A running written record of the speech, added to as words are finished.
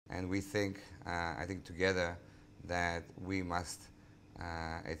And we think, I think together, that we must,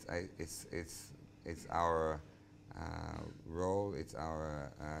 it's our role, it's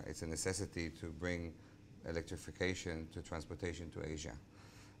a necessity to bring electrification to transportation to Asia.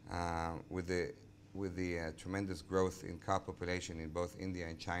 With the tremendous growth in car population in both India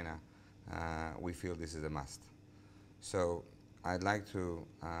and China, we feel this is a must. So I'd like to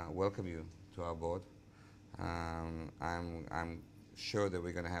welcome you to our board. I'm sure that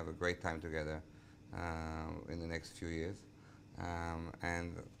we're going to have a great time together in the next few years,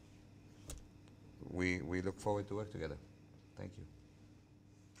 and we look forward to work together. Thank you.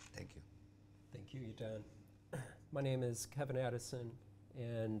 Thank you. Thank you, Idan. My name is Kevin Addison,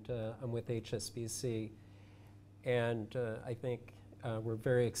 and I'm with HSBC. And I think we're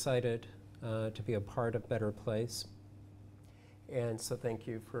very excited to be a part of Better Place. And so thank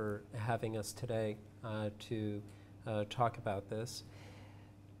you for having us today to talk about this.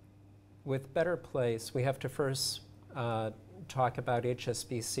 With Better Place, we have to first talk about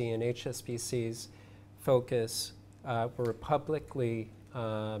HSBC and HSBC's focus. We're publicly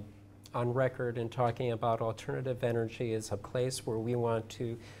on record in talking about alternative energy as a place where we want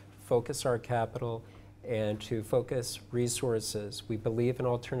to focus our capital and to focus resources. We believe in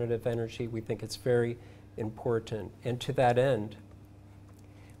alternative energy. We think it's very important. And to that end,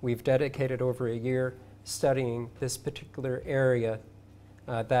 we've dedicated over a year studying this particular area,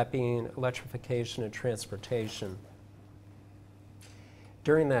 that being electrification and transportation.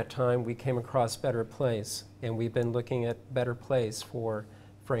 During that time, we came across Better Place, and we've been looking at Better Place for,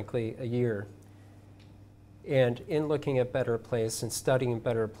 frankly, a year. And in looking at Better Place and studying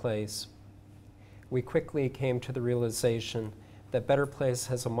Better Place, we quickly came to the realization that Better Place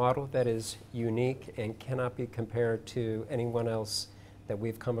has a model that is unique and cannot be compared to anyone else that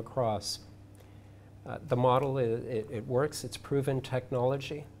we've come across. The model, it works, it's proven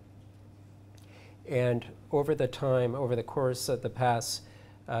technology. And over the course of the past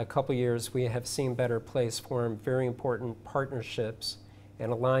couple years, we have seen Better Place form very important partnerships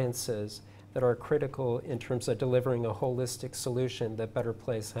and alliances that are critical in terms of delivering a holistic solution that Better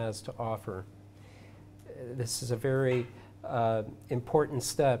Place has to offer. This is a very important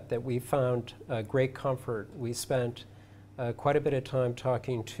step that we found great comfort. We spent quite a bit of time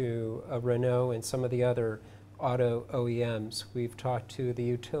talking to Renault and some of the other auto OEMs. We've talked to the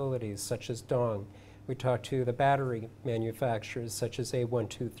utilities such as Dong. We talked to the battery manufacturers such as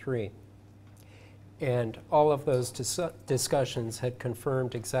A123. And all of those discussions had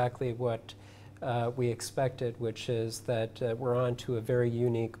confirmed exactly what we expected, which is that we're on to a very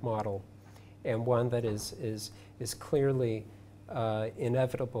unique model, and one that is clearly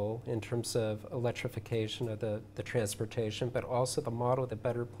inevitable in terms of electrification of the transportation, but also the model that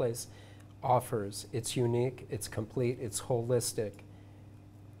Better Place offers. It's unique, it's complete, it's holistic.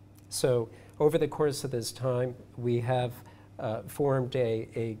 So over the course of this time, we have formed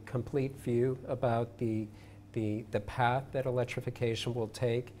a complete view about the path that electrification will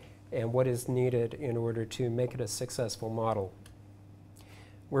take and what is needed in order to make it a successful model.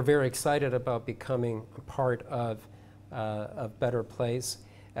 We're very excited about becoming a part of Better Place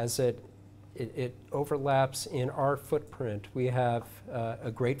as it overlaps in our footprint. We have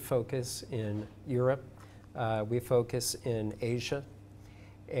a great focus in Europe. We focus in Asia.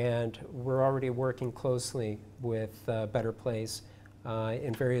 And we're already working closely with Better Place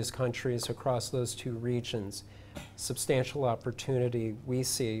in various countries across those two regions. Substantial opportunity we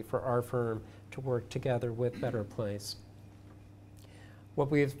see for our firm to work together with Better Place.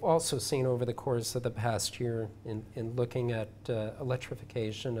 What we've also seen over the course of the past year in looking at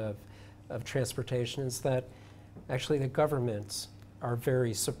electrification of transportation is that actually the governments are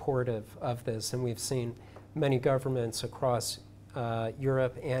very supportive of this, and we've seen many governments across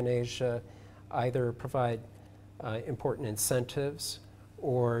Europe and Asia either provide important incentives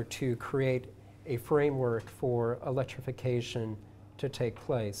or to create a framework for electrification to take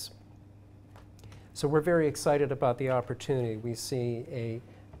place. So we're very excited about the opportunity. We see a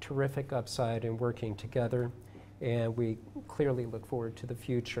terrific upside in working together, and we clearly look forward to the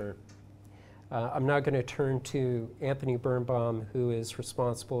future. I'm now going to turn to Anthony Birnbaum, who is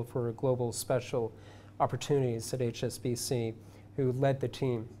responsible for global special opportunities at HSBC, who led the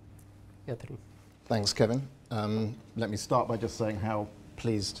team. Anthony. Thanks, Kevin. Let me start by just saying how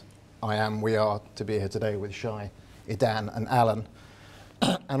pleased we are to be here today with Shai, Idan, and Alan,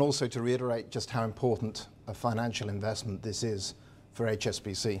 and also to reiterate just how important a financial investment this is for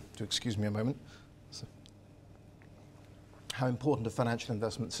HSBC. To excuse me a moment. So, how important a financial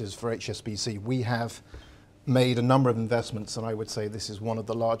investment is for HSBC. We have made a number of investments, and I would say this is one of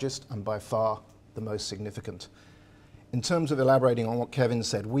the largest and by far the most significant. In terms of elaborating on what Kevin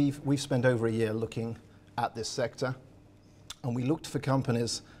said, we've spent over a year looking at this sector, and we looked for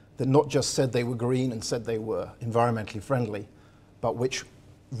companies that not just said they were green and said they were environmentally friendly, but which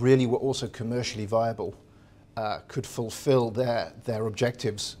really were also commercially viable, could fulfill their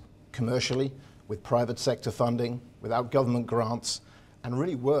objectives commercially with private sector funding, without government grants, and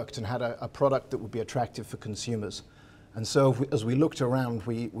really worked and had a product that would be attractive for consumers. And so as we looked around,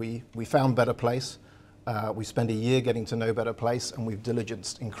 we found Better Place. We spent a year getting to know Better Place, and we've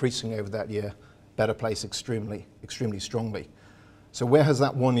diligenced increasing over that year Better Place extremely strongly. So where has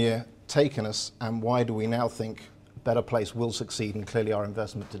that 1 year taken us, and why do we now think Better Place will succeed? And clearly our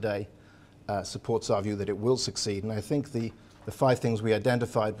investment today supports our view that it will succeed. And I think the 5 things we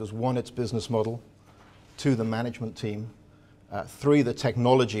identified was: 1, its business model; 2, the management team; 3, the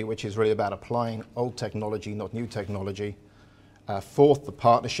technology, which is really about applying old technology, not new technology; 4th, the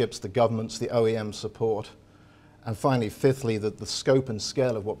partnerships, the governments, the OEM support; and finally, 5thly, that the scope and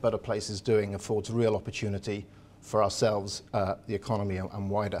scale of what Better Place is doing affords real opportunity for ourselves, the economy, and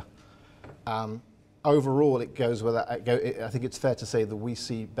wider. Overall, it goes with I think it's fair to say that we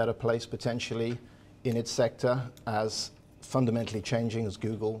see Better Place potentially in its sector as fundamentally changing as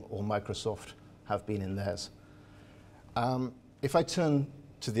Google or Microsoft have been in theirs. If I turn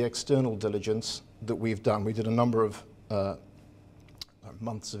to the external diligence that we've done, we did a number of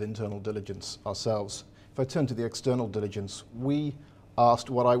months of internal diligence ourselves. If I turn to the external diligence, we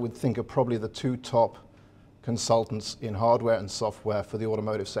asked what I would think are probably the 2 top consultants in hardware and software for the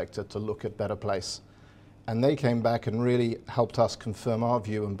automotive sector to look at Better Place. And they came back and really helped us confirm our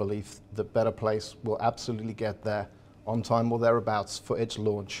view and belief that Better Place will absolutely get there on time or thereabouts for its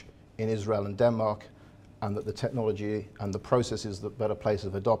launch in Israel and Denmark, and that the technology and the processes that Better Place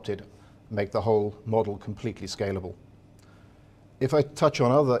have adopted make the whole model completely scalable. If I touch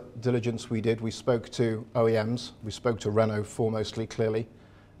on other diligence we did, we spoke to OEMs, we spoke to Renault foremostly, clearly,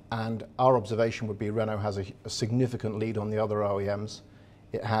 and our observation would be Renault has a significant lead on the other OEMs.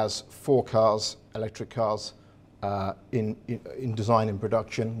 It has 4 cars, electric cars, in design and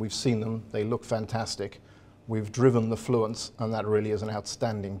production. We've seen them, they look fantastic. We've driven the Fluence, and that really is an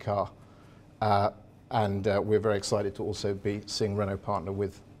outstanding car. And we're very excited to also be seeing Renault partner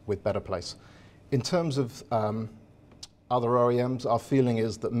with Better Place. In terms of other OEMs, our feeling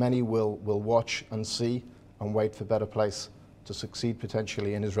is that many will watch and see and wait for Better Place to succeed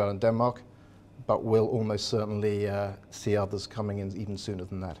potentially in Israel and Denmark, but will almost certainly see others coming in even sooner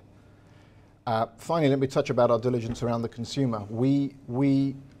than that. Finally, let me touch about our diligence around the consumer. We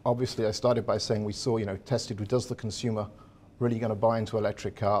obviously, I started by saying we saw, tested, does the consumer really going to buy into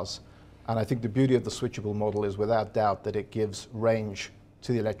electric cars? And I think the beauty of the switchable model is without doubt that it gives range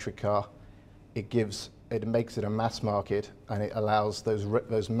to the electric car. It makes it a mass market, and it allows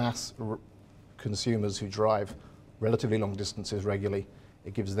those mass consumers who drive relatively long distances regularly,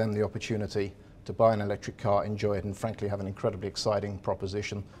 it gives them the opportunity to buy an electric car, enjoy it, and frankly have an incredibly exciting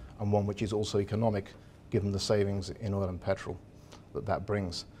proposition, and one which is also economic given the savings in oil and petrol that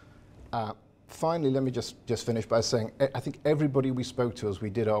brings. Finally, let me just finish by saying I think everybody we spoke to as we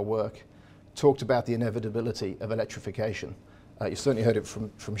did our work talked about the inevitability of electrification. You certainly heard it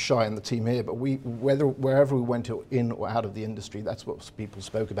from Shai and the team here, but wherever we went in or out of the industry, that's what people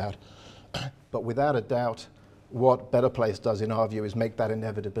spoke about. But without a doubt, what Better Place does, in our view, is make that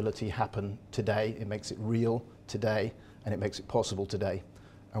inevitability happen today. It makes it real today, and it makes it possible today.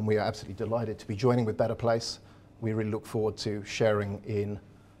 And we are absolutely delighted to be joining with Better Place. We really look forward to sharing in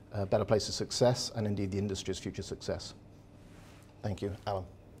Better Place's success and indeed the industry's future success. Thank you. Alan.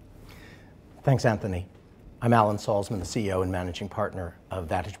 Thanks, Anthony. I'm Alan Salzman, the CEO and managing partner of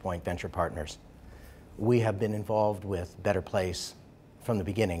Vantage Point Venture Partners. We have been involved with Better Place from the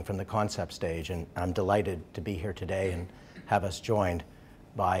beginning, from the concept stage, and I'm delighted to be here today and have us joined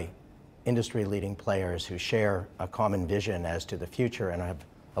by industry-leading players who share a common vision as to the future and have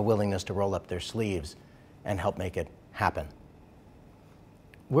a willingness to roll up their sleeves and help make it happen.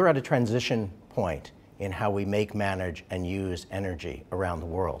 We're at a transition point in how we make, manage, and use energy around the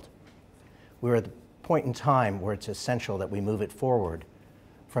world. We're at the point in time where it's essential that we move it forward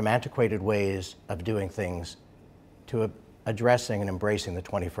from antiquated ways of doing things to addressing and embracing the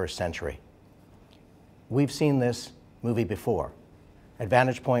 21st century. We've seen this movie before. At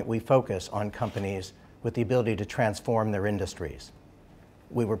Vantage Point, we focus on companies with the ability to transform their industries.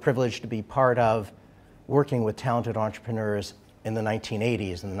 We were privileged to be part of working with talented entrepreneurs in the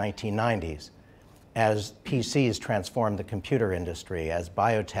 1980s and the 1990s as PCs transformed the computer industry, as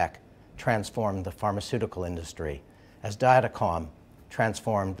biotech transformed the pharmaceutical industry, as Datacom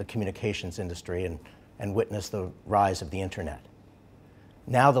transformed the communications industry and witnessed the rise of the internet.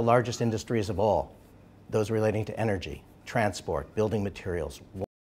 Now the largest industries of all, those relating to energy, transport, building materials,